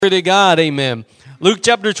Glory to God, amen. Luke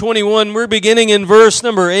chapter 21, we're beginning in verse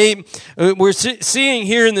number 8. We're seeing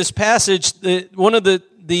here in this passage that one of the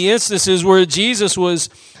instances where Jesus was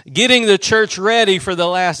getting the church ready for the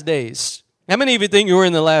last days. How many of you think we're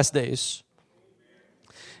in the last days?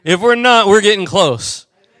 If we're not, we're getting close.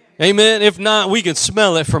 Amen. If not, we can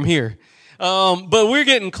smell it from here. But we're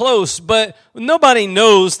getting close. But nobody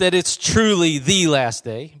knows that it's truly the last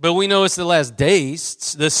day. But we know it's the last days.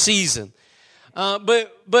 It's the season.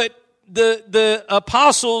 But the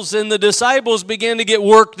apostles and the disciples began to get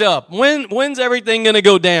worked up. When's everything going to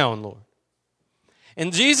go down, Lord?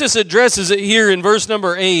 And Jesus addresses it here in verse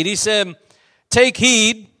number 8. He said, "Take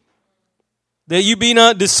heed that you be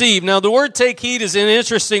not deceived." Now, the word "take heed" is an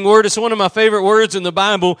interesting word. It's one of my favorite words in the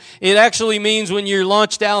Bible. It actually means when you're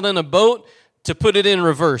launched out in a boat to put it in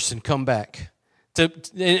reverse and come back.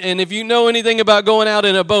 And if you know anything about going out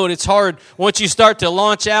in a boat, it's hard. Once you start to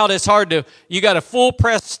launch out, it's hard to, you got a full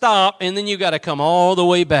press stop, and then you got to come all the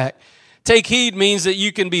way back. Take heed means that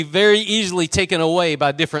you can be very easily taken away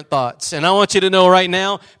by different thoughts. And I want you to know right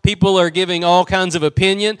now, people are giving all kinds of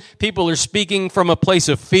opinion. People are speaking from a place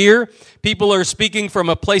of fear. People are speaking from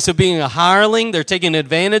a place of being a hireling. They're taking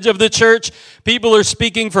advantage of the church. People are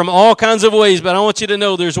speaking from all kinds of ways. But I want you to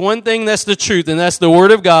know there's one thing that's the truth, and that's the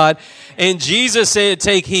Word of God. And Jesus said,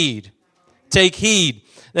 take heed. Take heed.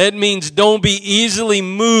 That means don't be easily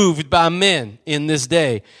moved by men in this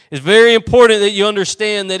day. It's very important that you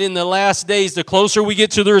understand that in the last days, the closer we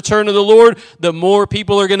get to the return of the Lord, the more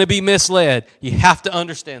people are going to be misled. You have to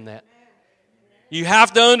understand that. You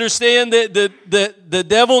have to understand that the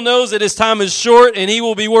devil knows that his time is short, and he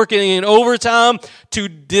will be working in overtime to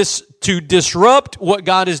disrupt what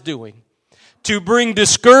God is doing, to bring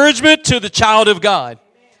discouragement to the child of God,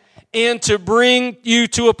 and to bring you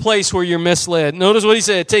to a place where you're misled. Notice what he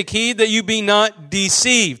said, "Take heed that you be not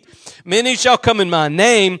deceived. Many shall come in my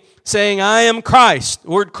name, saying, I am Christ." The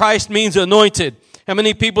word Christ means anointed. How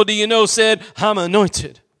many people do you know said, "I'm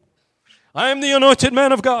anointed. I am the anointed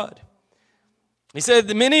man of God"? He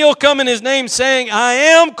said, "Many will come in his name, saying, I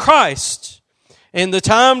am Christ. And the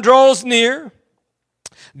time draws near.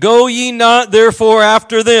 Go ye not therefore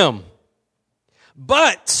after them.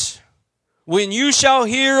 But when you shall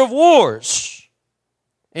hear of wars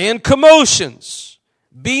and commotions,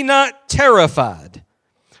 be not terrified.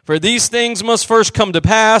 For these things must first come to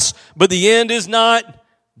pass, but the end is not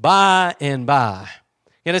by and by."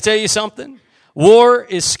 Can I tell you something? War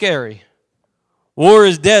is scary. War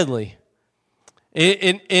is deadly.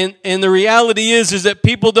 And the reality is that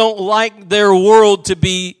people don't like their world to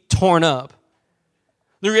be torn up.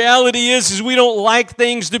 The reality is we don't like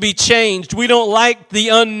things to be changed. We don't like the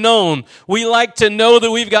unknown. We like to know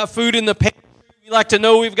that we've got food in the pantry. We like to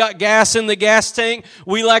know we've got gas in the gas tank.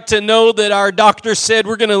 We like to know that our doctor said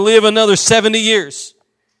we're going to live another 70 years.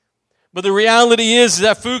 But the reality is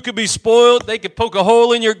that food could be spoiled. They could poke a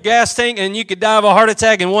hole in your gas tank and you could die of a heart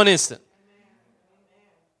attack in one instant.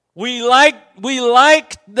 We like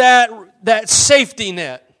that safety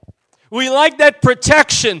net. We like that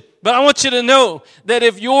protection. But I want you to know that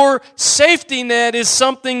if your safety net is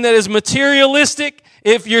something that is materialistic,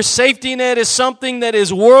 if your safety net is something that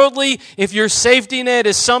is worldly, if your safety net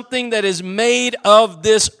is something that is made of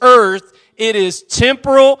this earth, it is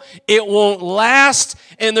temporal, it won't last,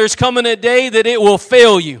 and there's coming a day that it will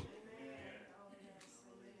fail you.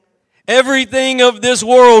 Everything of this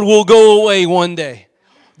world will go away one day.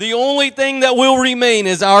 The only thing that will remain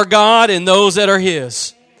is our God and those that are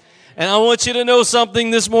His. And I want you to know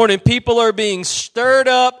something this morning. People are being stirred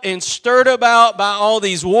up and stirred about by all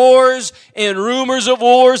these wars and rumors of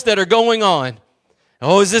wars that are going on.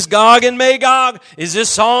 Oh, is this Gog and Magog? Is this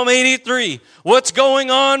Psalm 83? What's going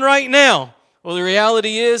on right now? Well, the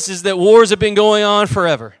reality is that wars have been going on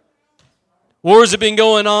forever. Wars have been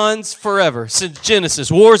going on forever. Since Genesis,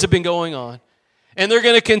 wars have been going on. And they're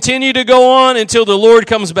going to continue to go on until the Lord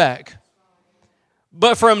comes back.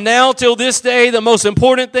 But from now till this day, the most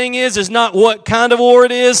important thing is not what kind of war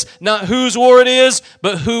it is, not whose war it is,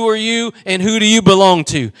 but who are you and who do you belong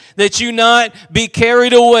to. That you not be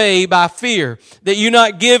carried away by fear. That you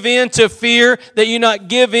not give in to fear. That you not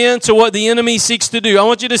give in to what the enemy seeks to do. I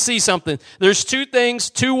want you to see something. There's two things,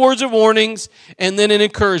 two words of warnings, and then an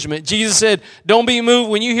encouragement. Jesus said, don't be moved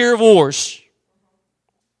when you hear of wars.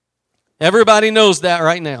 Everybody knows that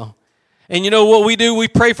right now. And you know what we do? We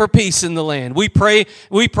pray for peace in the land. We pray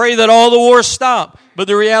that all the wars stop. But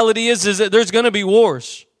the reality is that there's going to be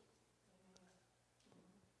wars.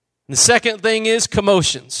 And the second thing is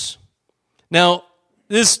commotions. Now,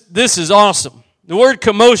 this is awesome. The word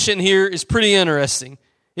commotion here is pretty interesting.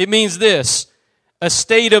 It means this, a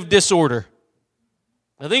state of disorder.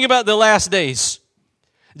 Now think about the last days.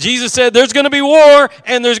 Jesus said there's going to be war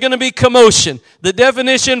and there's going to be commotion. The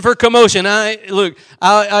definition for commotion,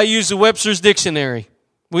 I use the Webster's Dictionary.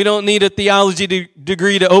 We don't need a theology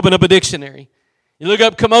degree to open up a dictionary. You look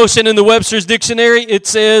up commotion in the Webster's Dictionary, it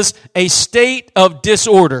says a state of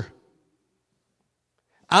disorder.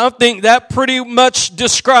 I think that pretty much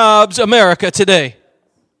describes America today.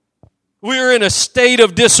 We're in a state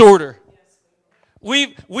of disorder.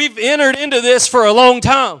 We've entered into this for a long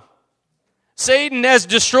time. Satan has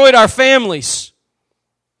destroyed our families.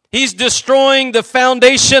 He's destroying the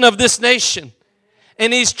foundation of this nation.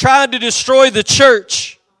 And he's tried to destroy the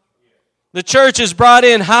church. The church has brought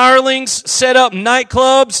in hirelings, set up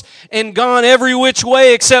nightclubs, and gone every which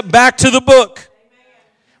way except back to the book.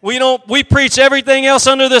 We preach everything else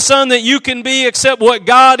under the sun that you can be except what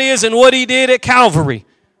God is and what He did at Calvary.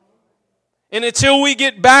 And until we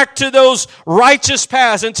get back to those righteous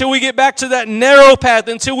paths, until we get back to that narrow path,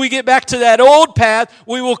 until we get back to that old path,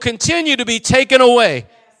 we will continue to be taken away.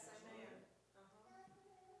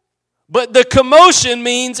 But the commotion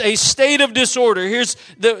means a state of disorder.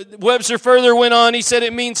 Webster further went on. He said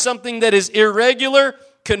it means something that is irregular,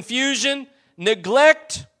 confusion,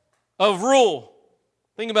 neglect of rule.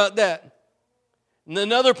 Think about that. And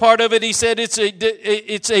another part of it, he said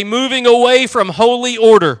it's a moving away from holy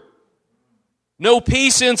order. No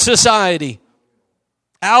peace in society.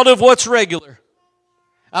 Out of what's regular.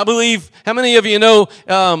 I believe, how many of you know,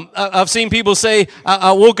 I've seen people say,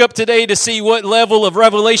 I woke up today to see what level of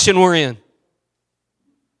revelation we're in.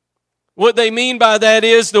 What they mean by that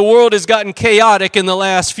is the world has gotten chaotic in the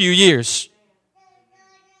last few years.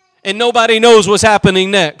 And nobody knows what's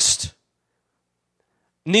happening next.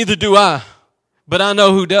 Neither do I. But I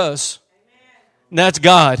know who does. And that's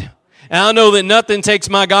God. And I know that nothing takes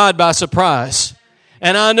my God by surprise.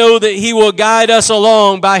 And I know that He will guide us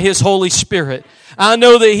along by His Holy Spirit. I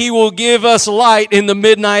know that He will give us light in the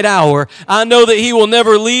midnight hour. I know that He will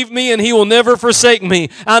never leave me and He will never forsake me.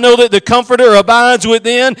 I know that the Comforter abides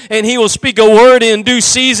within and He will speak a word in due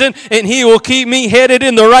season and He will keep me headed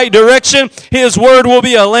in the right direction. His word will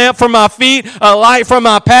be a lamp for my feet, a light for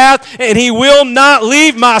my path, and He will not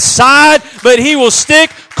leave my side, but He will stick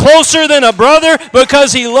closer than a brother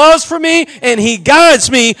because He loves for me and He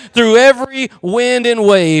guides me through every wind and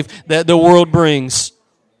wave that the world brings.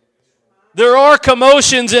 There are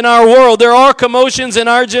commotions in our world. There are commotions in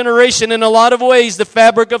our generation. In a lot of ways, the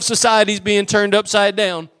fabric of society is being turned upside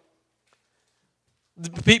down.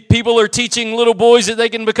 People are teaching little boys that they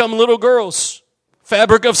can become little girls.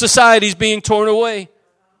 Fabric of society is being torn away.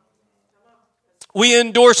 We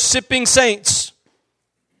endorse sipping saints.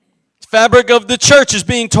 Fabric of the church is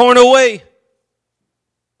being torn away.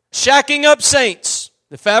 Shacking up saints.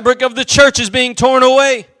 The fabric of the church is being torn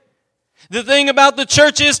away. The thing about the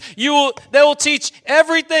church is they will teach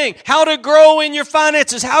everything. How to grow in your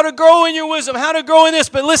finances, how to grow in your wisdom, how to grow in this.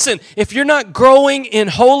 But listen, if you're not growing in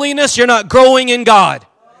holiness, you're not growing in God.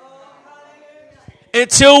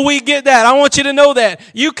 Until we get that, I want you to know that.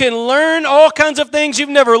 You can learn all kinds of things you've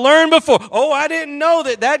never learned before. Oh, I didn't know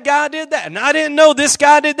that guy did that. And I didn't know this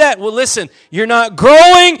guy did that. Well, listen, you're not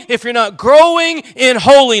growing if you're not growing in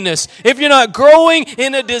holiness. If you're not growing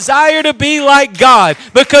in a desire to be like God.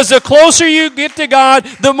 Because the closer you get to God,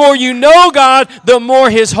 the more you know God, the more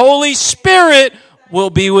His Holy Spirit will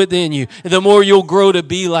be within you. The more you'll grow to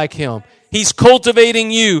be like Him. He's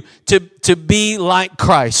cultivating you to be like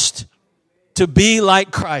Christ. To be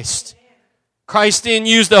like Christ. Christ in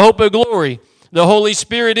you is the hope of glory. The Holy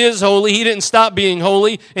Spirit is holy. He didn't stop being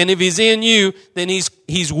holy. And if He's in you, then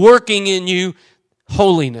He's working in you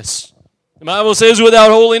holiness. The Bible says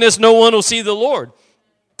without holiness, no one will see the Lord.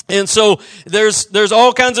 And so there's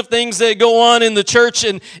all kinds of things that go on in the church.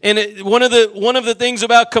 And one of the things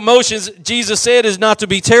about commotions, Jesus said, is not to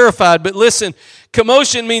be terrified. But listen,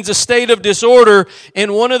 commotion means a state of disorder.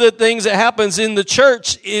 And one of the things that happens in the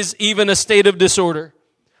church is even a state of disorder.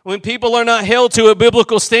 When people are not held to a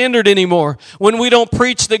biblical standard anymore. When we don't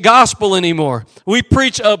preach the gospel anymore. We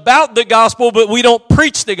preach about the gospel, but we don't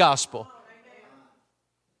preach the gospel.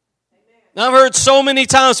 Now, I've heard so many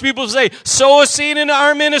times people say, sow a seed into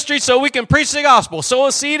our ministry so we can preach the gospel. Sow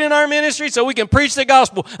a seed in our ministry so we can preach the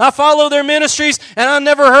gospel. I follow their ministries, and I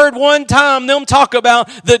never heard one time them talk about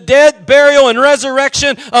the death, burial, and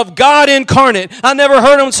resurrection of God incarnate. I never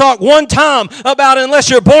heard them talk one time about unless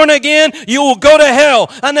you're born again, you will go to hell.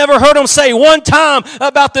 I never heard them say one time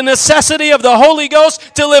about the necessity of the Holy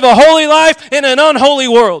Ghost to live a holy life in an unholy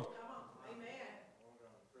world.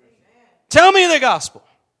 Tell me the gospel.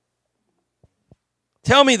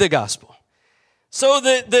 Tell me the gospel. So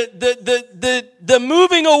the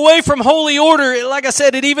moving away from holy order, like I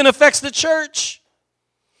said, it even affects the church.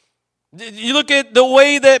 You look at the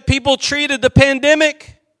way that people treated the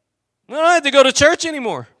pandemic. They don't have to go to church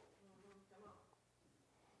anymore.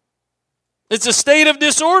 It's a state of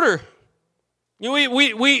disorder.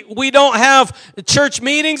 We don't have church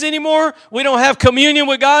meetings anymore. We don't have communion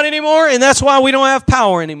with God anymore, and that's why we don't have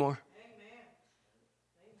power anymore.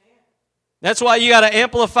 That's why you got to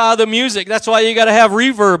amplify the music. That's why you got to have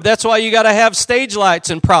reverb. That's why you got to have stage lights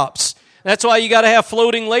and props. That's why you got to have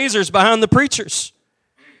floating lasers behind the preachers.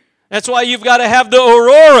 That's why you've got to have the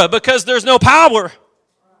aurora, because there's no power.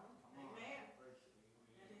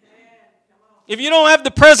 If you don't have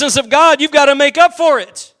the presence of God, you've got to make up for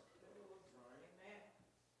it.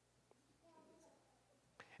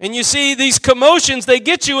 And you see, these commotions, they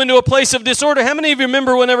get you into a place of disorder. How many of you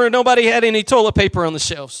remember whenever nobody had any toilet paper on the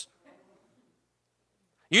shelves?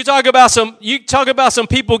 You talk about some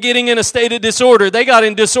people getting in a state of disorder. They got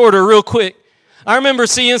in disorder real quick. I remember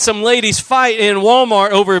seeing some ladies fight in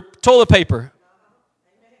Walmart over toilet paper.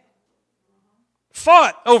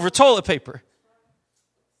 Fought over toilet paper.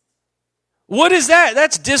 What is that?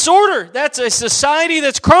 That's disorder. That's a society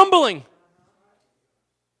that's crumbling.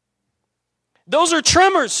 Those are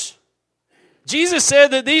tremors. Jesus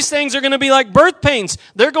said that these things are going to be like birth pains.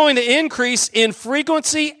 They're going to increase in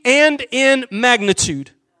frequency and in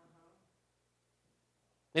magnitude.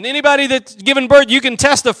 And anybody that's given birth, you can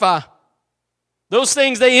testify. Those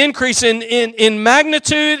things, they increase in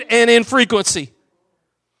magnitude and in frequency.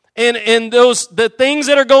 And the things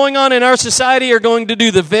that are going on in our society are going to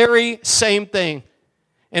do the very same thing.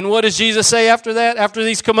 And what does Jesus say after that? After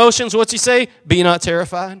these commotions, what's he say? Be not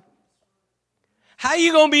terrified. How are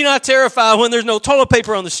you going to be not terrified when there's no toilet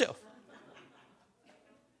paper on the shelf?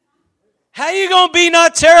 How are you going to be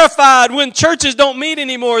not terrified when churches don't meet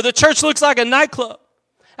anymore? The church looks like a nightclub.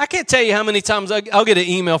 I can't tell you how many times I'll get an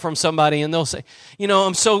email from somebody and they'll say,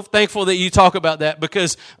 I'm so thankful that you talk about that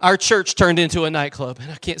because our church turned into a nightclub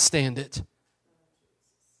and I can't stand it.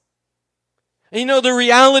 And the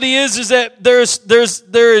reality is that there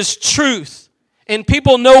is truth, and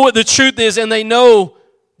people know what the truth is, and they know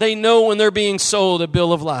when they're being sold a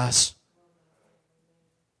bill of lies.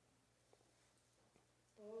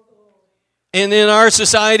 And in our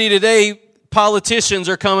society today, politicians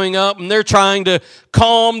are coming up and they're trying to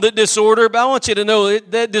calm the disorder, but I want you to know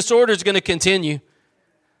that disorder is going to continue.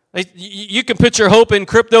 You can put your hope in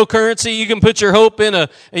cryptocurrency. You can put your hope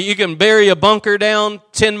you can bury a bunker down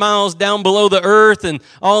 10 miles down below the earth and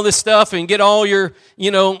all this stuff and get all your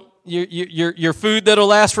food that'll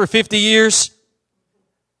last for 50 years.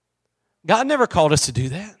 God never called us to do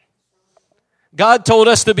that. God told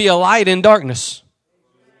us to be a light in darkness.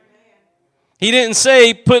 He didn't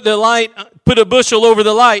say put a bushel over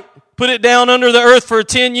the light, put it down under the earth for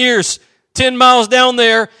 10 years, 10 miles down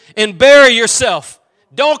there, and bury yourself.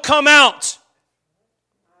 Don't come out.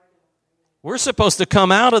 We're supposed to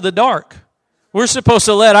come out of the dark. We're supposed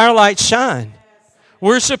to let our light shine.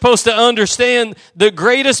 We're supposed to understand the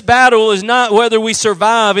greatest battle is not whether we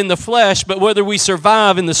survive in the flesh, but whether we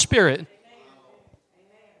survive in the spirit.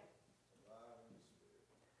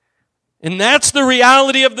 And that's the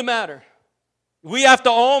reality of the matter. We have to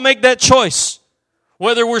all make that choice.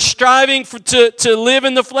 Whether we're striving to live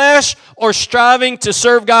in the flesh or striving to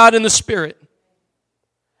serve God in the Spirit.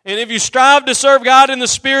 And if you strive to serve God in the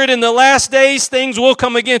Spirit in the last days, things will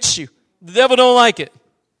come against you. The devil don't like it.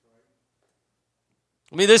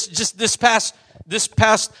 I mean, this past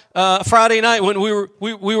Friday night when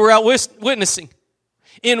we were out witnessing.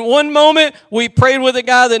 In one moment, we prayed with a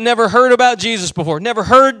guy that never heard about Jesus before, never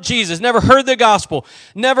heard Jesus, never heard the gospel,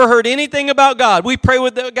 never heard anything about God. We prayed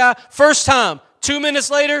with the guy first time. 2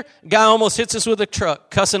 minutes later, guy almost hits us with a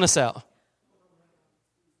truck, cussing us out.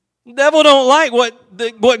 The devil don't like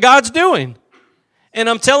what God's doing. And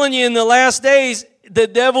I'm telling you, in the last days, the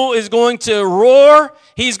devil is going to roar.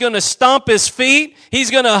 He's going to stomp his feet.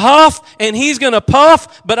 He's going to huff and he's going to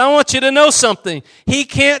puff. But I want you to know something. He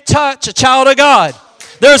can't touch a child of God.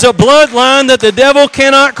 There's a bloodline that the devil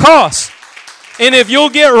cannot cross. And if you'll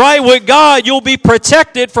get right with God, you'll be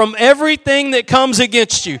protected from everything that comes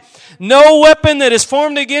against you. No weapon that is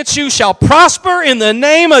formed against you shall prosper in the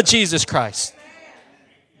name of Jesus Christ.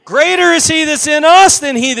 Greater is he that's in us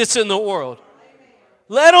than he that's in the world.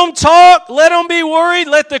 Let them talk. Let them be worried.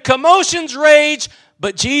 Let the commotions rage.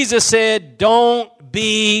 But Jesus said, don't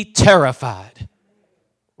be terrified.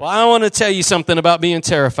 Well, I want to tell you something about being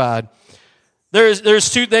terrified. There's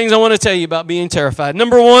two things I want to tell you about being terrified.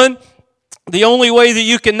 Number one, The only way that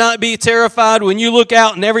you cannot be terrified when you look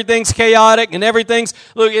out and everything's chaotic and everything's,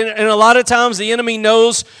 look, and a lot of times the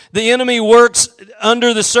enemy works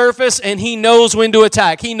under the surface and he knows when to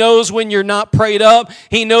attack. He knows when you're not prayed up.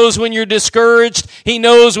 He knows when you're discouraged. He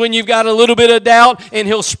knows when you've got a little bit of doubt, and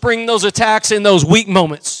he'll spring those attacks in those weak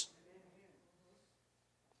moments.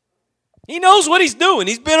 He knows what he's doing.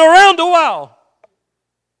 He's been around a while.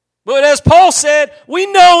 But as Paul said, we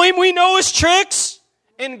know him, we know his tricks.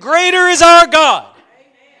 And greater is our God. Amen.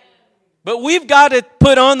 But we've got to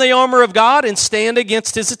put on the armor of God and stand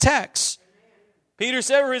against his attacks. Amen. Peter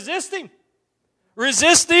said, resist him.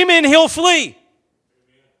 Resist him and he'll flee.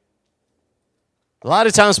 A lot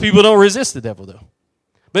of times people don't resist the devil though.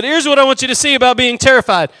 But here's what I want you to see about being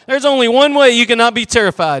terrified. There's only one way you cannot be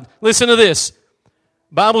terrified. Listen to this.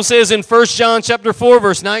 The Bible says in 1 John chapter 4,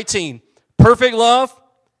 verse 19, perfect love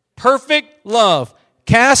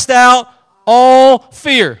cast out all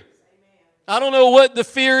fear. I don't know what the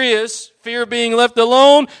fear is. Fear of being left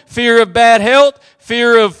alone, fear of bad health,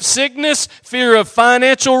 fear of sickness, fear of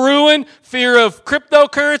financial ruin, fear of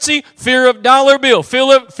cryptocurrency, fear of dollar bill,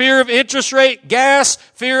 fear of interest rate, gas,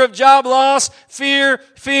 fear of job loss, fear.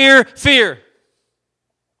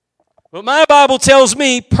 But my Bible tells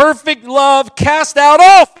me perfect love cast out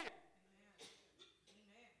all fear.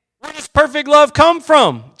 Where does perfect love come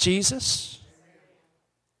from? Jesus.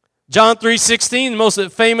 John 3:16, the most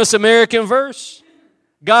famous American verse.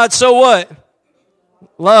 God so what?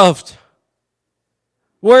 Loved.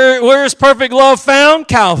 Where is perfect love found?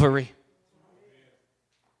 Calvary.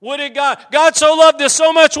 What did God? God so loved us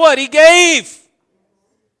so much what? He gave.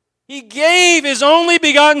 He gave his only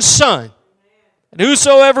begotten Son. And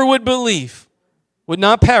whosoever would believe would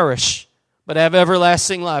not perish, but have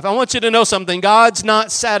everlasting life. I want you to know something. God's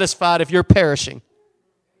not satisfied if you're perishing.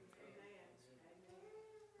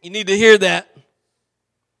 You need to hear that.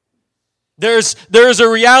 There's a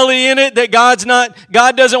reality in it that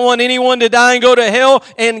God doesn't want anyone to die and go to hell,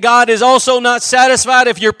 and God is also not satisfied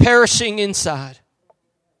if you're perishing inside.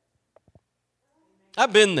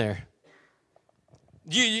 I've been there.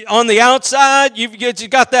 You on the outside, you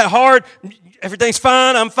got that hard, everything's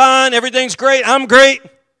fine, I'm fine, everything's great, I'm great.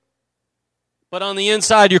 But on the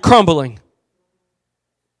inside, you're crumbling.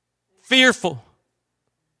 Fearful.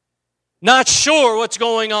 Not sure what's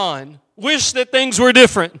going on. Wish that things were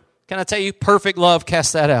different. Can I tell you, perfect love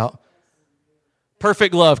casts that out.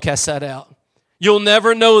 Perfect love casts that out. You'll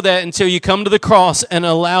never know that until you come to the cross and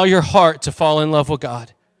allow your heart to fall in love with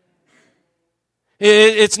God.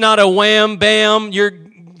 It's not a wham, bam, you're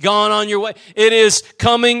gone on your way. It is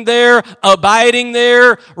coming there, abiding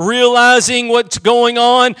there, realizing what's going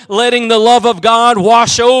on, letting the love of God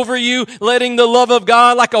wash over you, letting the love of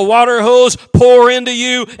God like a water hose pour into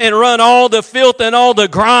you and run all the filth and all the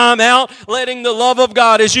grime out, letting the love of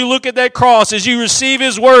God, as you look at that cross, as you receive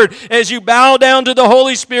his word, as you bow down to the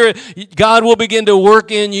Holy Spirit, God will begin to work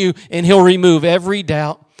in you, and he'll remove every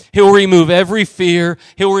doubt. He'll remove every fear.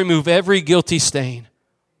 He'll remove every guilty stain.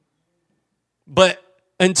 But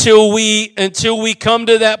until we come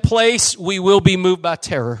to that place, we will be moved by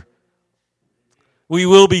terror. We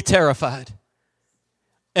will be terrified.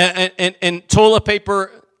 And toilet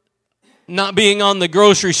paper not being on the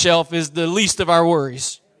grocery shelf is the least of our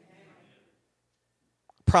worries.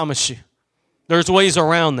 I promise you. There's ways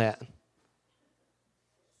around that.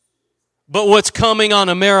 But what's coming on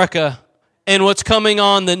America and what's coming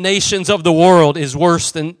on the nations of the world is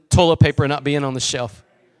worse than toilet paper not being on the shelf.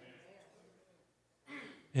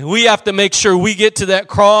 And we have to make sure we get to that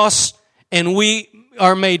cross and we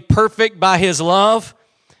are made perfect by his love.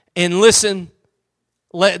 And listen,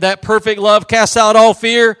 let that perfect love cast out all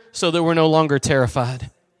fear so that we're no longer terrified.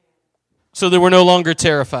 So that we're no longer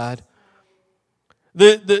terrified.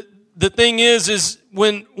 The thing is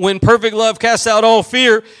when perfect love casts out all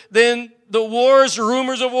fear, then the wars,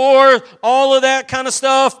 rumors of war, all of that kind of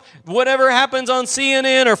stuff, whatever happens on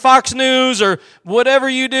CNN or Fox News or whatever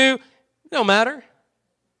you do, it don't matter.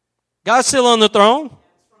 God's still on the throne.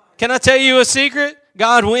 Can I tell you a secret?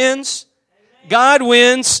 God wins. God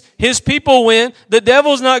wins. His people win. The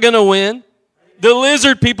devil's not going to win. The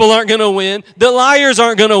lizard people aren't going to win. The liars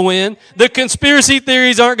aren't going to win. The conspiracy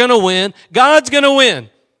theories aren't going to win. God's going to win.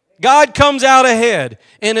 God comes out ahead.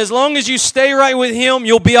 And as long as you stay right with him,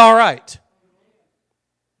 you'll be all right.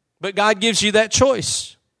 But God gives you that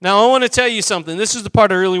choice. Now, I want to tell you something. This is the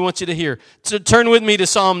part I really want you to hear. So turn with me to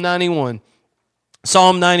Psalm 91.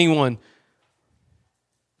 Psalm 91.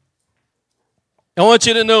 I want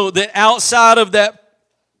you to know that outside of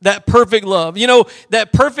that perfect love, you know,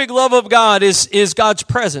 that perfect love of God is God's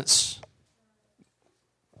presence.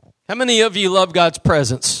 How many of you love God's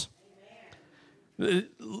presence?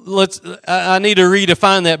 I need to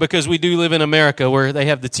redefine that because we do live in America where they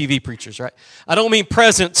have the TV preachers, right? I don't mean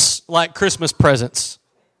presents like Christmas presents.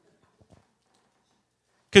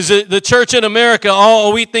 Because the church in America,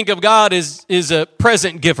 all we think of God is a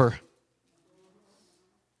present giver.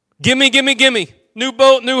 Gimme, gimme, gimme. New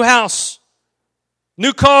boat, new house,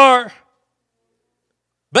 new car,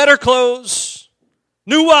 better clothes,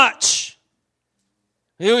 new watch.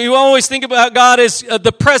 You always think about God as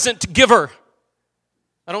the present giver.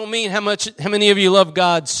 I don't mean how many of you love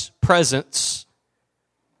God's presence.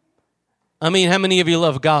 I mean how many of you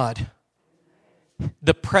love God.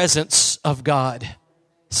 The presence of God.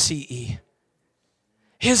 C-E.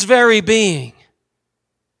 His very being.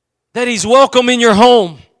 That He's welcome in your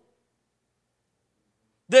home.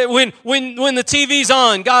 That when the TV's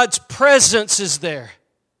on, God's presence is there.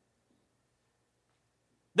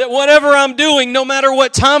 That whatever I'm doing, no matter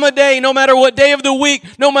what time of day, no matter what day of the week,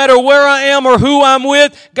 no matter where I am or who I'm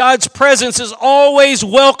with, God's presence is always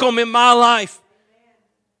welcome in my life.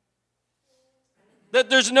 That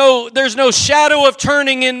there's no shadow of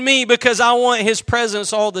turning in me because I want His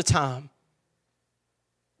presence all the time.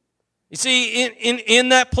 You see, in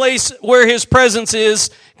that place where His presence is,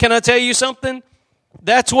 can I tell you something?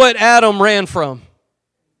 That's what Adam ran from.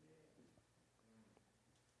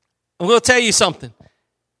 I'm going to tell you something.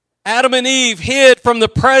 Adam and Eve hid from the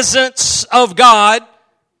presence of God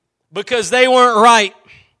because they weren't right,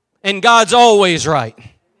 and God's always right.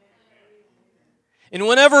 And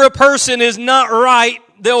whenever a person is not right,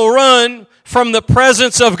 they'll run from the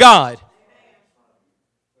presence of God.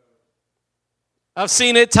 I've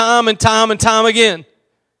seen it time and time and time again.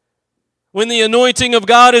 When the anointing of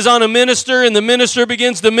God is on a minister and the minister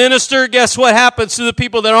begins to minister, guess what happens to the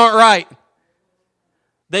people that aren't right?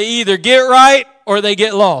 They either get right or they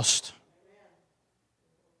get lost.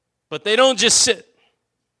 But they don't just sit.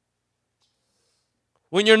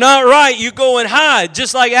 When you're not right, you go and hide,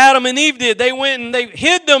 just like Adam and Eve did. They went and they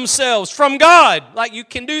hid themselves from God. Like, you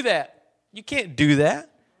can do that. You can't do that.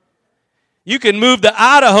 You can move to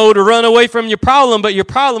Idaho to run away from your problem, but your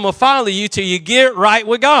problem will follow you till you get right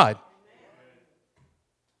with God.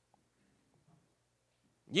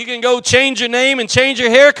 You can go change your name and change your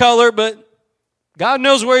hair color, but God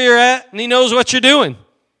knows where you're at and He knows what you're doing.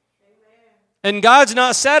 And God's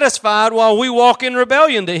not satisfied while we walk in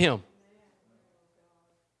rebellion to Him.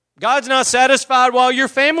 God's not satisfied while your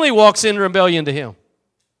family walks in rebellion to Him.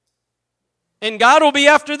 And God will be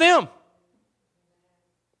after them.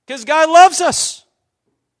 Because God loves us.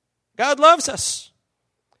 God loves us.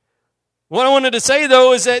 What I wanted to say,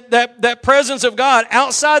 though, is that presence of God,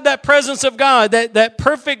 outside that presence of God, that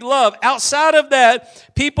perfect love, outside of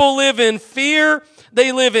that, people live in fear,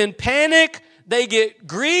 they live in panic, they get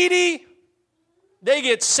greedy, they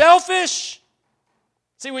get selfish.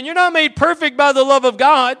 See, when you're not made perfect by the love of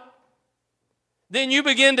God, then you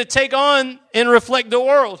begin to take on and reflect the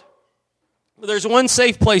world. But there's one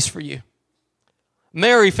safe place for you.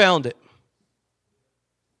 Mary found it.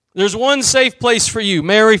 There's one safe place for you.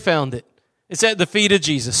 Mary found it. It's at the feet of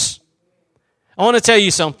Jesus. I want to tell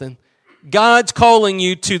you something. God's calling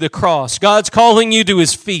you to the cross. God's calling you to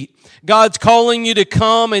His feet. God's calling you to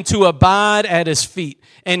come and to abide at His feet.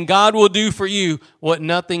 And God will do for you what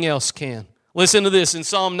nothing else can. Listen to this in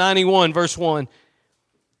Psalm 91, verse 1.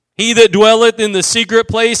 He that dwelleth in the secret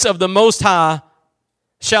place of the Most High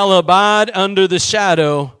shall abide under the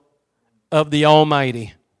shadow of the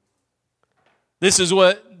Almighty. This is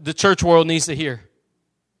what the church world needs to hear.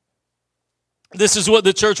 This is what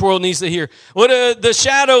the church world needs to hear. The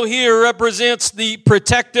shadow here represents the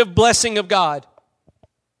protective blessing of God.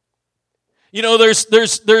 You know,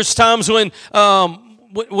 there's times when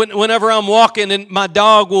whenever I'm walking and my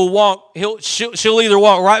dog will walk, she'll either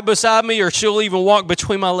walk right beside me or she'll even walk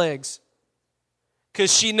between my legs.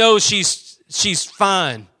 Because she knows she's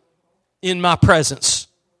fine in my presence.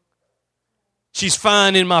 She's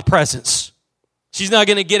fine in my presence. She's not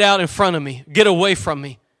going to get out in front of me, get away from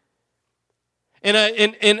me. And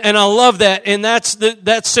I love that. And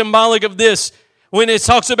that's symbolic of this. When it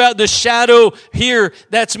talks about the shadow here,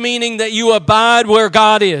 that's meaning that you abide where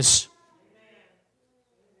God is.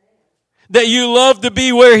 That you love to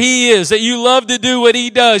be where He is. That you love to do what He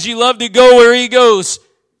does. You love to go where He goes.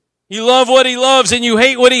 You love what He loves and you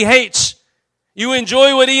hate what He hates. You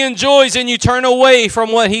enjoy what He enjoys and you turn away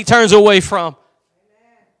from what He turns away from.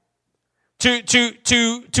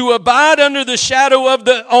 To abide under the shadow of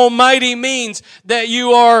the Almighty means that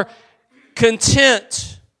you are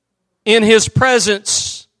content in His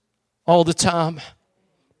presence all the time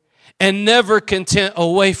and never content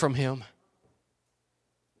away from Him.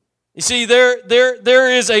 You see,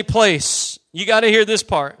 there is a place, you got to hear this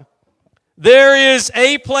part. There is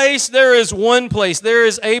a place, there is one place, there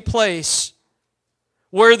is a place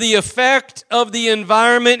where the effect of the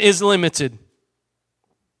environment is limited.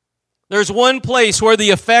 There's one place where the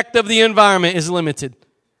effect of the environment is limited.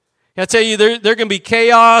 I tell you, there can be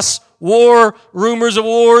chaos, war, rumors of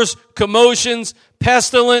wars, commotions,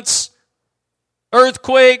 pestilence,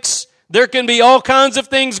 earthquakes. There can be all kinds of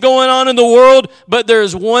things going on in the world, but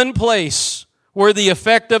there's one place where the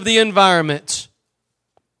effect of the environment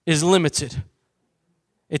is limited.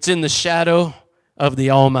 It's in the shadow of the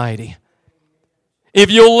Almighty. If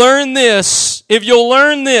you'll learn this,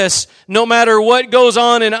 no matter what goes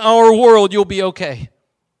on in our world, you'll be okay.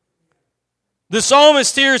 The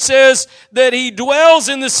psalmist here says that he dwells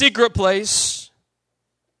in the secret place.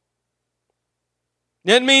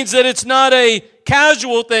 That means that it's not a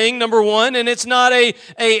casual thing, number one, and it's not a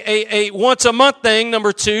once a month thing,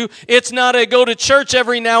 number two. It's not a go to church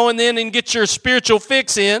every now and then and get your spiritual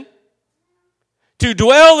fix in. To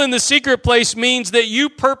dwell in the secret place means that you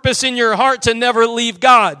purpose in your heart to never leave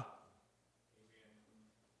God.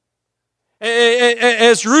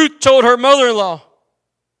 As Ruth told her mother-in-law,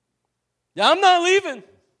 I'm not leaving.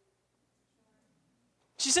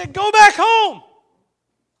 She said, go back home.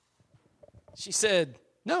 She said,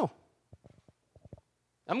 no.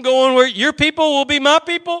 I'm going where your people will be my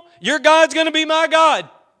people. Your God's going to be my God.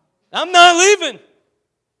 I'm not leaving.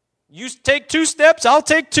 You take 2 steps, I'll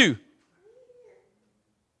take 2.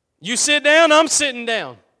 You sit down, I'm sitting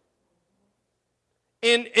down.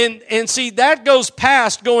 And see, that goes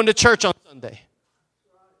past going to church on Sunday.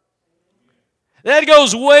 That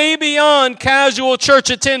goes way beyond casual church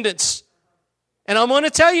attendance. And I'm going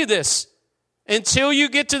to tell you this. Until you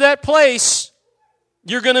get to that place,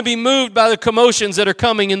 you're going to be moved by the commotions that are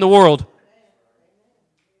coming in the world.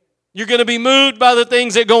 You're going to be moved by the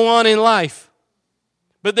things that go on in life.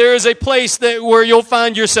 But there is a place where you'll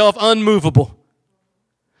find yourself unmovable.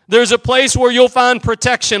 There's a place where you'll find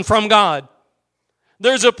protection from God.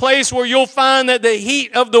 There's a place where you'll find that the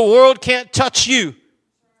heat of the world can't touch you.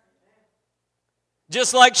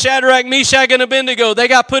 Just like Shadrach, Meshach, and Abednego, they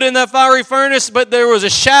got put in that fiery furnace, but there was a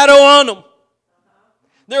shadow on them.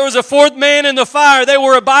 There was a 4th man in the fire. They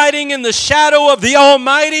were abiding in the shadow of the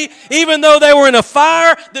Almighty. Even though they were in a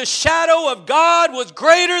fire, the shadow of God was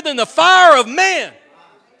greater than the fire of man.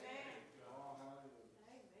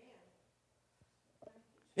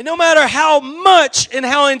 And no matter how much and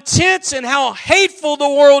how intense and how hateful the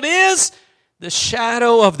world is, the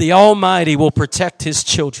shadow of the Almighty will protect His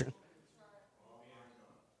children.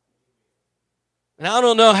 And I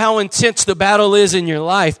don't know how intense the battle is in your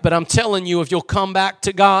life, but I'm telling you, if you'll come back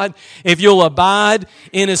to God, if you'll abide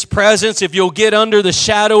in His presence, if you'll get under the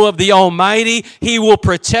shadow of the Almighty, He will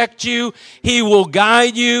protect you, He will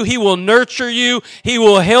guide you, He will nurture you, He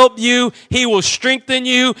will help you, He will strengthen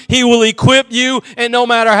you, He will equip you, and no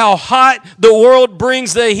matter how hot the world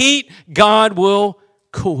brings the heat, God will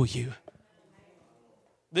cool you.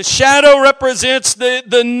 The shadow represents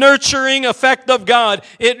the nurturing effect of God.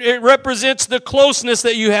 It represents the closeness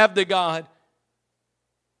that you have to God.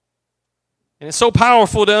 And it's so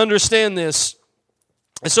powerful to understand this.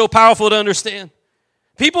 It's so powerful to understand.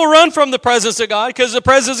 People run from the presence of God because the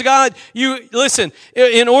presence of God, listen,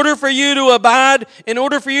 in order for you to abide, in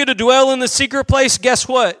order for you to dwell in the secret place, guess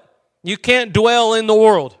what? You can't dwell in the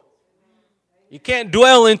world. You can't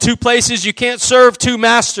dwell in 2 places. You can't serve 2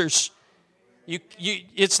 masters.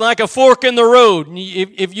 It's like a fork in the road.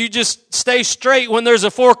 If you just stay straight when there's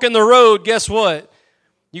a fork in the road, guess what?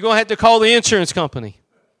 You're going to have to call the insurance company.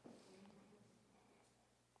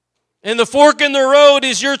 And the fork in the road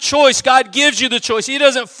is your choice. God gives you the choice. He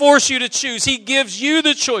doesn't force you to choose. He gives you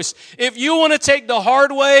the choice. If you want to take the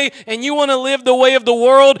hard way and you want to live the way of the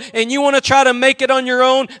world and you want to try to make it on your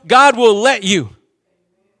own, God will let you.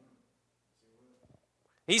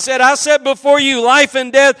 He said, I set before you life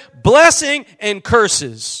and death, blessing and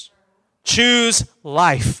curses. Choose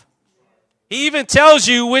life. He even tells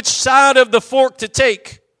you which side of the fork to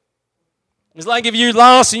take. It's like if you're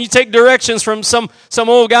lost and you take directions from some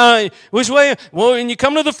old guy. Which way? Well, when you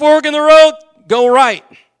come to the fork in the road, go right.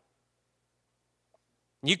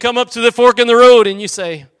 You come up to the fork in the road and you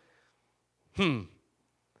say,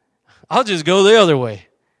 I'll just go the other way.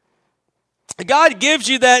 God gives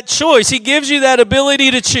you that choice. He gives you that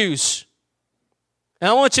ability to choose. And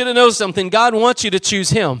I want you to know something. God wants you to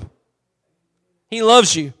choose Him. He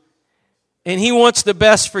loves you. And He wants the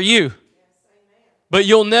best for you. But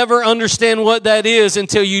you'll never understand what that is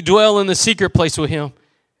until you dwell in the secret place with Him.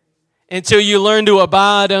 Until you learn to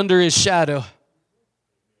abide under His shadow.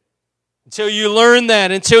 Until you learn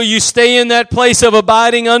that, until you stay in that place of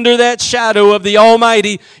abiding under that shadow of the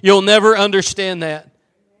Almighty, you'll never understand that.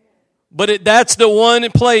 But that's the one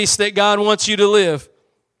place that God wants you to live.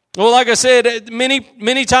 Well, like I said,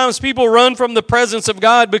 many times people run from the presence of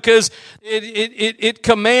God because it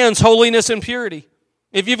commands holiness and purity.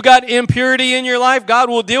 If you've got impurity in your life, God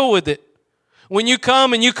will deal with it. When you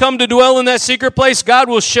come to dwell in that secret place, God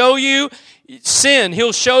will show you sin.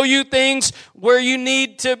 He'll show you things where you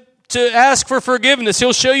need to ask for forgiveness.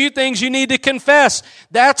 He'll show you things you need to confess.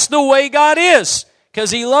 That's the way God is,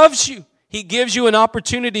 because He loves you. He gives you an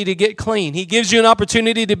opportunity to get clean. He gives you an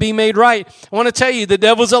opportunity to be made right. I want to tell you, the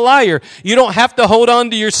devil's a liar. You don't have to hold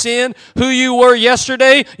on to your sin. Who you were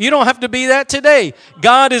yesterday, you don't have to be that today.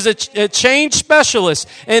 God is a change specialist.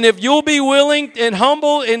 And if you'll be willing and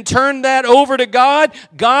humble and turn that over to God,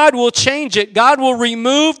 God will change it. God will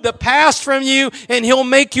remove the past from you, and He'll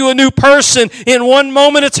make you a new person in one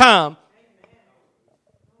moment of time.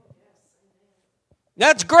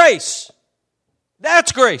 That's grace.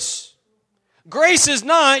 That's grace. Grace is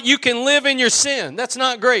not, you can live in your sin. That's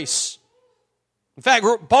not grace. In fact,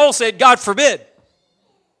 Paul said, God forbid.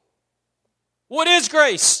 What is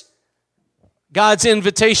grace? God's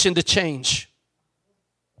invitation to change.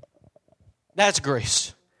 That's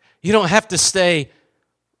grace. You don't have to stay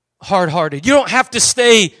hard-hearted. You don't have to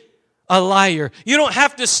stay a liar. You don't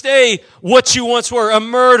have to stay what you once were, a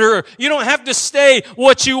murderer. You don't have to stay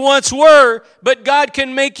what you once were, but God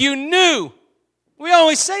can make you new. We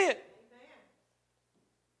always say it.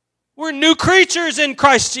 We're new creatures in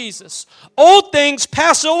Christ Jesus. Old things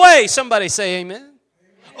pass away. Somebody say amen. Amen.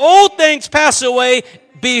 Old things pass away.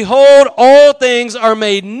 Behold, all things are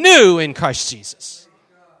made new in Christ Jesus.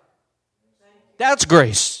 That's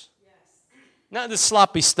grace. Not the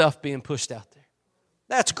sloppy stuff being pushed out there.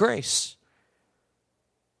 That's grace.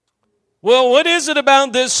 Well, what is it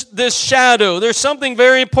about this shadow? There's something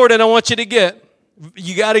very important I want you to get.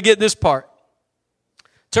 You got to get this part.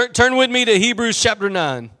 Turn with me to Hebrews chapter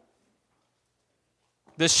 9.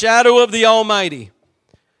 The shadow of the Almighty.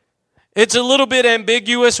 It's a little bit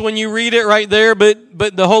ambiguous when you read it right there, but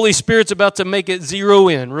the Holy Spirit's about to make it zero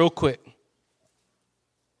in real quick.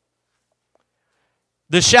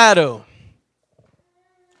 The shadow.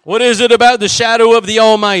 What is it about the shadow of the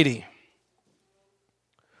Almighty?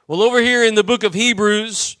 Well, over here in the book of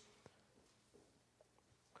Hebrews,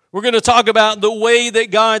 we're going to talk about the way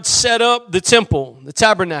that God set up the temple, the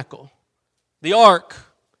tabernacle, the ark.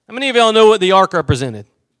 How many of y'all know what the ark represented?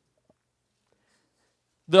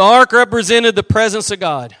 The ark represented the presence of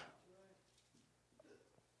God.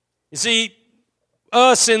 You see,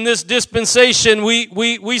 us in this dispensation,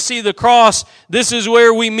 we see the cross. This is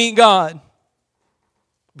where we meet God.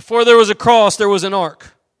 Before there was a cross, there was an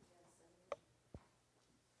ark.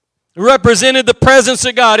 It represented the presence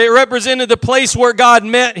of God. It represented the place where God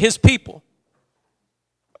met His people.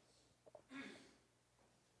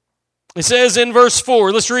 It says in verse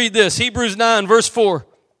 4, let's read this, Hebrews 9, verse 4.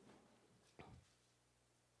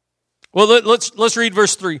 Well, let's read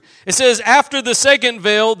verse 3. It says, after the second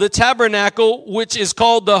veil, the tabernacle, which is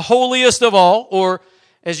called the holiest of all, or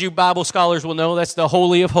as you Bible scholars will know, that's the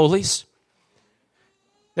Holy of Holies.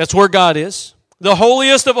 That's where God is. The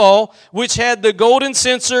holiest of all, which had the golden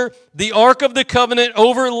censer, the ark of the covenant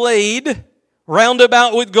overlaid round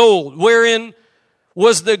about with gold, wherein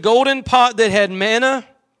was the golden pot that had manna,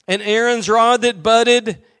 and Aaron's rod that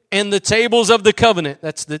budded, and the tables of the covenant.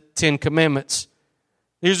 That's the 10 Commandments.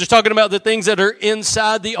 These are talking about the things that are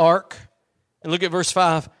inside the ark. And look at verse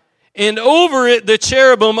 5. And over it the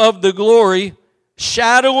cherubim of the glory,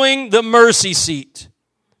 shadowing the mercy seat,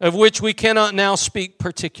 of which we cannot now speak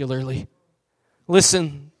particularly.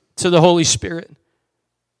 Listen to the Holy Spirit.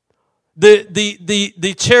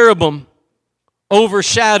 The cherubim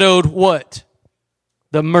overshadowed what?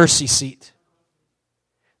 The mercy seat.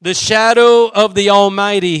 The shadow of the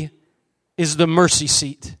Almighty is the mercy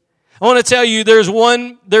seat. I want to tell you there's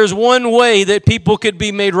one way that people could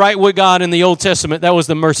be made right with God in the Old Testament. That was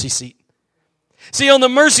the mercy seat. See, on the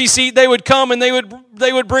mercy seat, they would come and they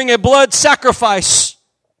would bring a blood sacrifice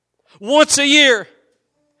once a year.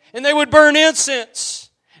 And they would burn incense.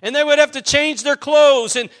 And they would have to change their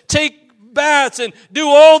clothes and take baths and do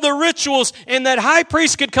all the rituals. And that high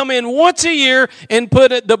priest could come in once a year and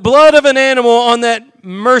put the blood of an animal on that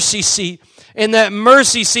mercy seat. And that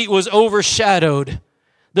mercy seat was overshadowed.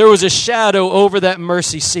 There was a shadow over that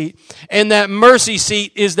mercy seat. And that mercy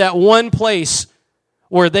seat is that one place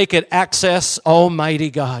where they could access Almighty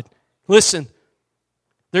God. Listen,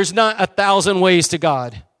 there's not 1,000 ways to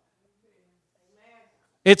God.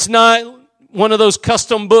 It's not one of those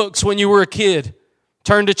custom books when you were a kid.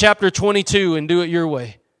 Turn to chapter 22 and do it your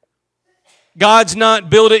way. God's not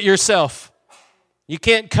build it yourself. You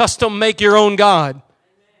can't custom make your own God.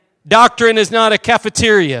 Doctrine is not a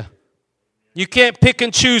cafeteria. You can't pick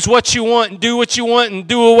and choose what you want and do what you want and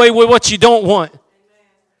do away with what you don't want.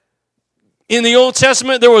 In the Old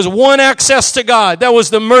Testament, there was one access to God. That was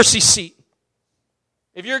the mercy seat.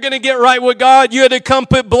 If you're going to get right with God, you had to come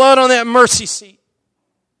put blood on that mercy seat.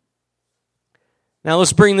 Now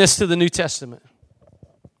let's bring this to the New Testament.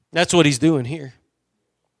 That's what he's doing here.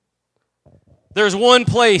 There's one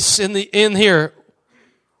place in here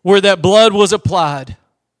where that blood was applied,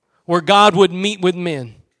 where God would meet with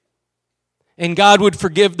men. And God would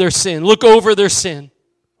forgive their sin, look over their sin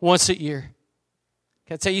once a year.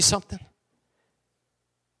 Can I tell you something?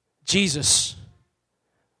 Jesus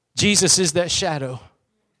is that shadow.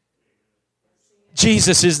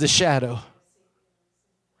 Jesus is the shadow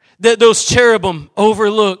that those cherubim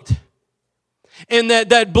overlooked. And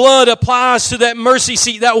that blood applies to that mercy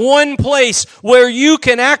seat, that one place where you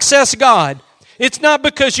can access God. It's not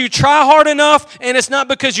because you try hard enough, and it's not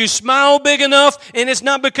because you smile big enough, and it's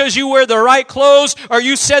not because you wear the right clothes or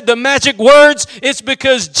you said the magic words. It's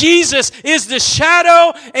because Jesus is the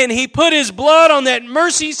shadow, and He put His blood on that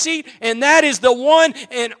mercy seat, and that is the one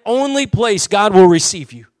and only place God will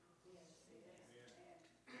receive you.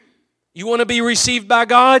 You want to be received by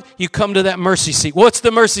God? You come to that mercy seat. What's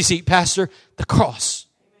the mercy seat, Pastor? The cross.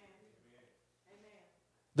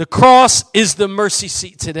 The cross is the mercy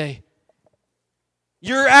seat today.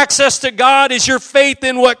 Your access to God is your faith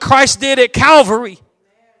in what Christ did at Calvary.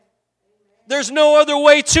 There's no other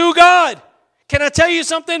way to God. Can I tell you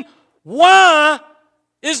something? Why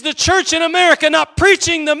is the church in America not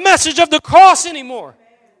preaching the message of the cross anymore?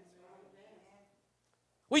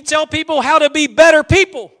 We tell people how to be better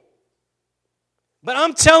people. But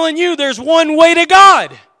I'm telling you, there's one way to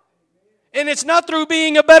God. And it's not through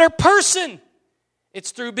being a better person. It's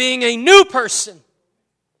through being a new person.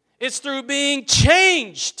 It's through being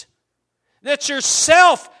changed. That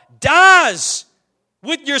yourself dies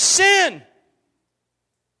with your sin.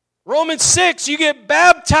 Romans 6, you get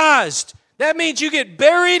baptized. That means you get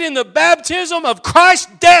buried in the baptism of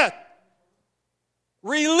Christ's death.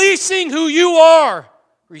 Releasing who you are.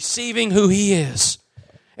 Receiving who He is.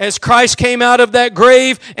 As Christ came out of that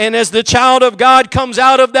grave and as the child of God comes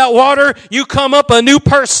out of that water, you come up a new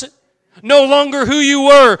person. No longer who you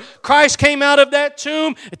were. Christ came out of that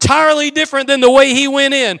tomb entirely different than the way He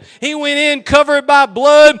went in. He went in covered by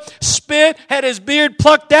blood, spit, had His beard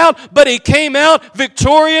plucked out, but He came out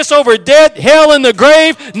victorious over death, hell, and the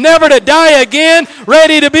grave, never to die again,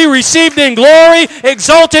 ready to be received in glory,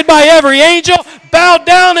 exalted by every angel, bowed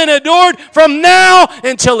down and adored from now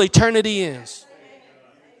until eternity ends.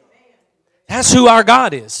 That's who our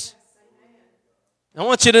God is. I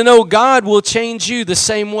want you to know God will change you the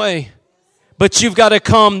same way. But you've got to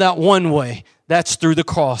come that one way. That's through the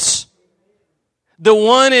cross. The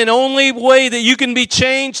one and only way that you can be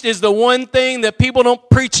changed is the one thing that people don't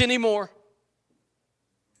preach anymore.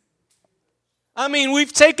 I mean,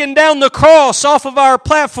 we've taken down the cross off of our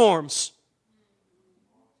platforms.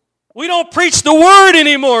 We don't preach the word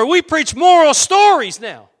anymore. We preach moral stories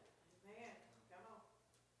now.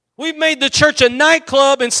 We've made the church a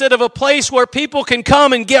nightclub instead of a place where people can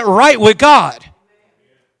come and get right with God.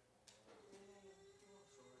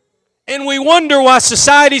 And we wonder why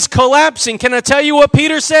society's collapsing. Can I tell you what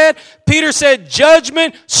Peter said? Peter said,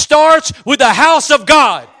 judgment starts with the house of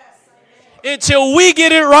God. Until we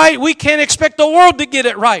get it right, we can't expect the world to get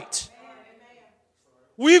it right.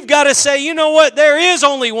 We've got to say, you know what? There is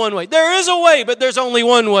only one way. There is a way, but there's only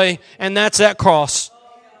one way, and that's that cross.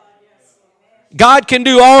 God can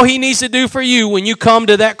do all He needs to do for you when you come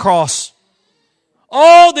to that cross.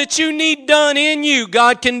 All that you need done in you,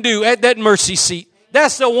 God can do at that mercy seat.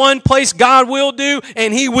 That's the one place God will do,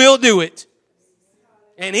 and He will do it.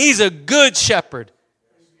 And He's a good shepherd.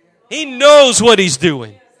 He knows what He's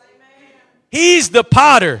doing. He's the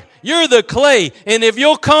potter. You're the clay. And if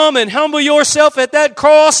you'll come and humble yourself at that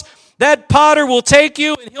cross, that potter will take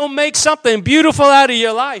you and He'll make something beautiful out of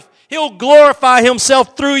your life. He'll glorify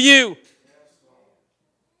Himself through you.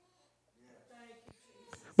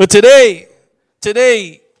 But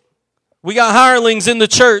today, we got hirelings in the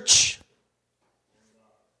church.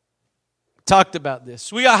 Talked about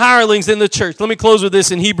this. We got hirelings in the church. Let me close with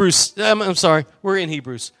this in Hebrews. I'm sorry, we're in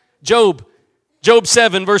Hebrews. Job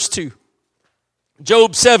 7, verse 2.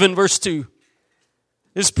 Job 7, verse 2.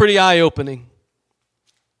 This is pretty eye-opening.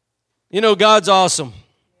 You know, God's awesome.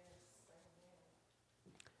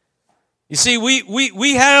 You see,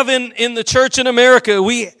 we have in the church in America,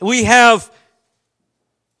 we have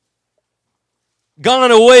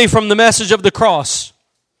gone away from the message of the cross.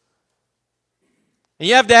 And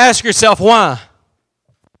you have to ask yourself why.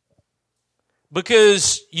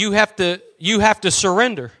 Because you have to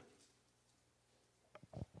surrender.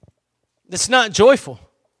 It's not joyful.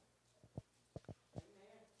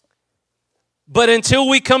 But until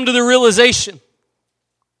we come to the realization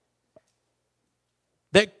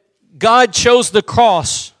that God chose the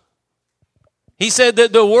cross, He said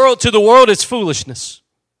that to the world it's foolishness.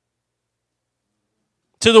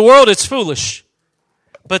 To the world it's foolish.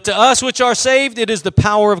 But to us which are saved, it is the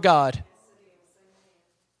power of God.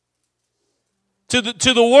 To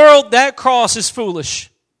the world, that cross is foolish.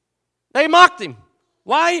 They mocked Him.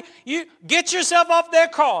 Why? You get yourself off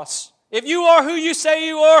that cross. If you are who you say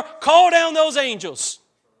you are, call down those angels.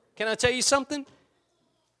 Can I tell you something?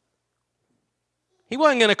 He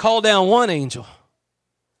wasn't going to call down one angel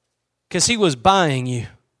because He was buying you.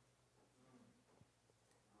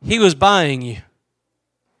 He was buying you.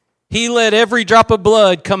 He let every drop of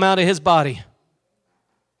blood come out of His body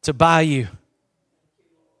to buy you.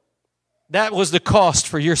 That was the cost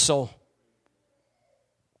for your soul.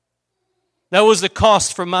 That was the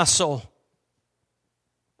cost for my soul.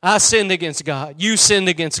 I sinned against God. You sinned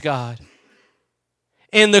against God.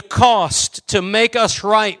 And the cost to make us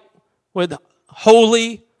right with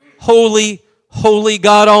holy, holy, holy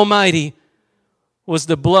God Almighty was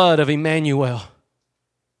the blood of Emmanuel,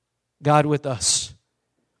 God with us.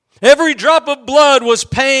 Every drop of blood was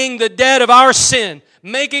paying the debt of our sin,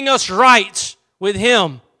 making us right with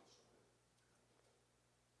Him.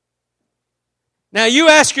 Now you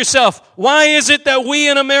ask yourself, why is it that we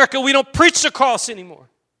in America, we don't preach the cross anymore?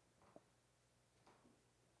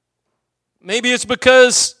 Maybe it's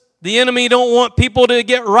because the enemy don't want people to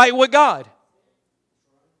get right with God.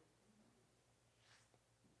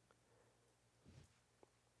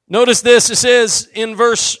 Notice this, it says in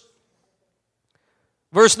verse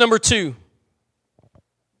number 2.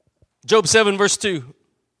 Job 7 verse 2.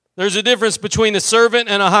 There's a difference between a servant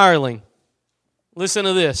and a hireling. Listen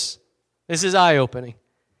to this. This is eye-opening.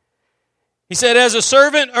 He said, as a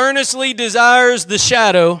servant earnestly desires the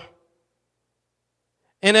shadow,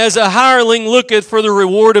 and as a hireling looketh for the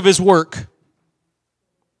reward of his work.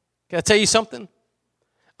 Can I tell you something?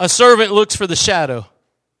 A servant looks for the shadow.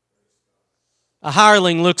 A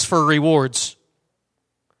hireling looks for rewards.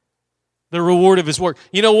 The reward of his work.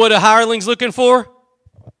 You know what a hireling's looking for?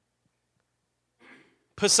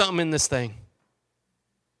 Put something in this thing.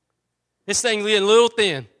 This thing's getting a little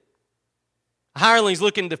thin. A hireling's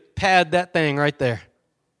looking to pad that thing right there.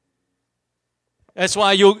 That's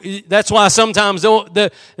why sometimes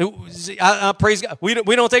I praise God. We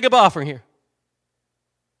don't take up offering here.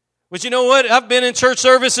 But you know what? I've been in church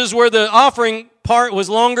services where the offering part was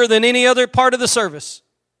longer than any other part of the service.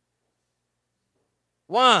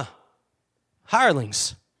 Why?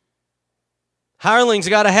 Hirelings. Hirelings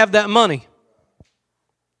got to have that money.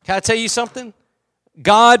 Can I tell you something?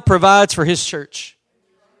 God provides for His church.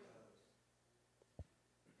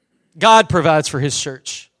 God provides for His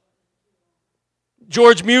church.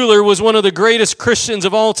 George Mueller was one of the greatest Christians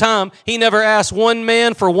of all time. He never asked one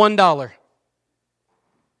man for $1.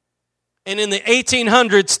 And in the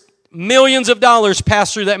 1800s, millions of dollars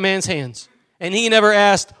passed through that man's hands. And he never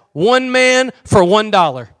asked one man for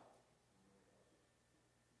 $1.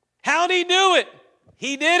 How'd he do it?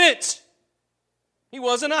 He did it. He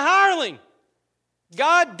wasn't a hireling.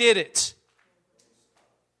 God did it.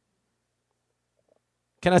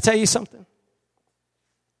 Can I tell you something?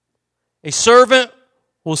 A servant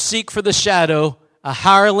will seek for the shadow. A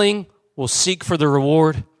hireling will seek for the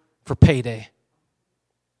reward for payday.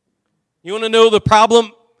 You want to know the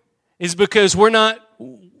problem? Is because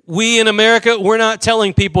we in America, we're not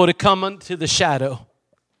telling people to come unto the shadow.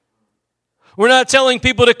 We're not telling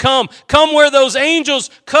people to come where those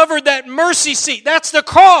angels covered that mercy seat. That's the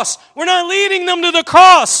cross. We're not leading them to the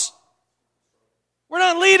cross. We're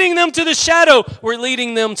not leading them to the shadow. We're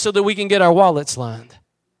leading them so that we can get our wallets lined.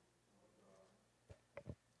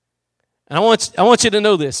 And I want you to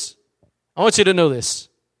know this. I want you to know this.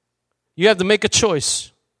 You have to make a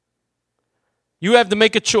choice. You have to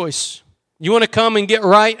make a choice. You want to come and get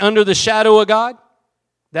right under the shadow of God?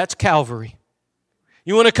 That's Calvary.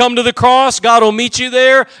 You want to come to the cross? God will meet you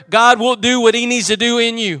there. God will do what He needs to do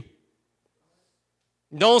in you.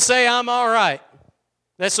 Don't say, I'm all right.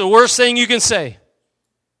 That's the worst thing you can say.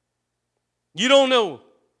 You don't know.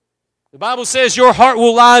 The Bible says your heart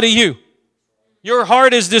will lie to you. Your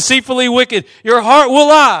heart is deceitfully wicked. Your heart will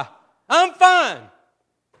lie. I'm fine.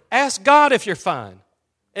 Ask God if you're fine.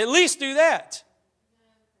 At least do that.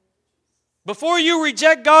 Before you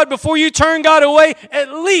reject God, before you turn God away,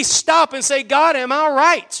 at least stop and say, God, am I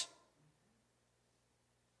right?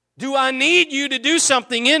 Do I need you to do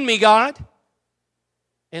something in me, God?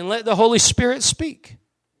 And let the Holy Spirit speak.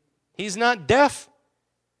 He's not deaf.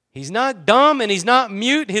 He's not dumb, and He's not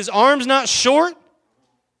mute. His arm's not short.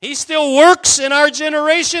 He still works in our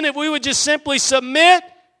generation if we would just simply submit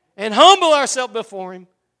and humble ourselves before Him.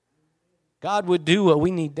 God would do what we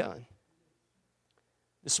need done.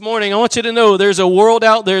 This morning, I want you to know there's a world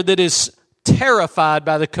out there that is terrified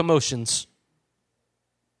by the commotions.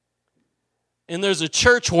 And there's a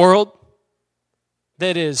church world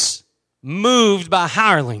that is moved by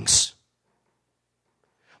hirelings.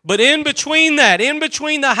 But in between that, in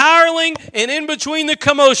between the hireling and in between the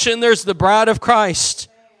commotion, there's the bride of Christ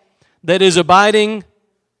that is abiding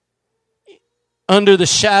under the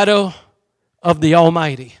shadow of the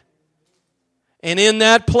Almighty. And in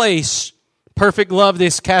that place, perfect love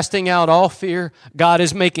is casting out all fear. God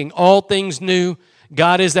is making all things new.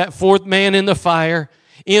 God is that fourth man in the fire.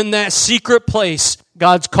 In that secret place,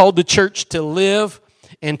 God's called the church to live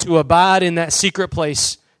and to abide in that secret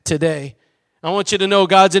place today. I want you to know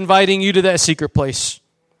God's inviting you to that secret place,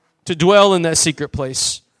 to dwell in that secret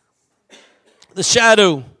place. The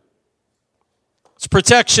shadow is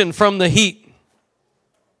protection from the heat.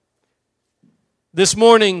 This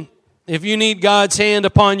morning, if you need God's hand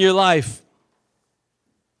upon your life,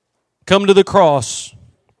 come to the cross.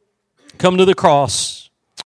 Come to the cross.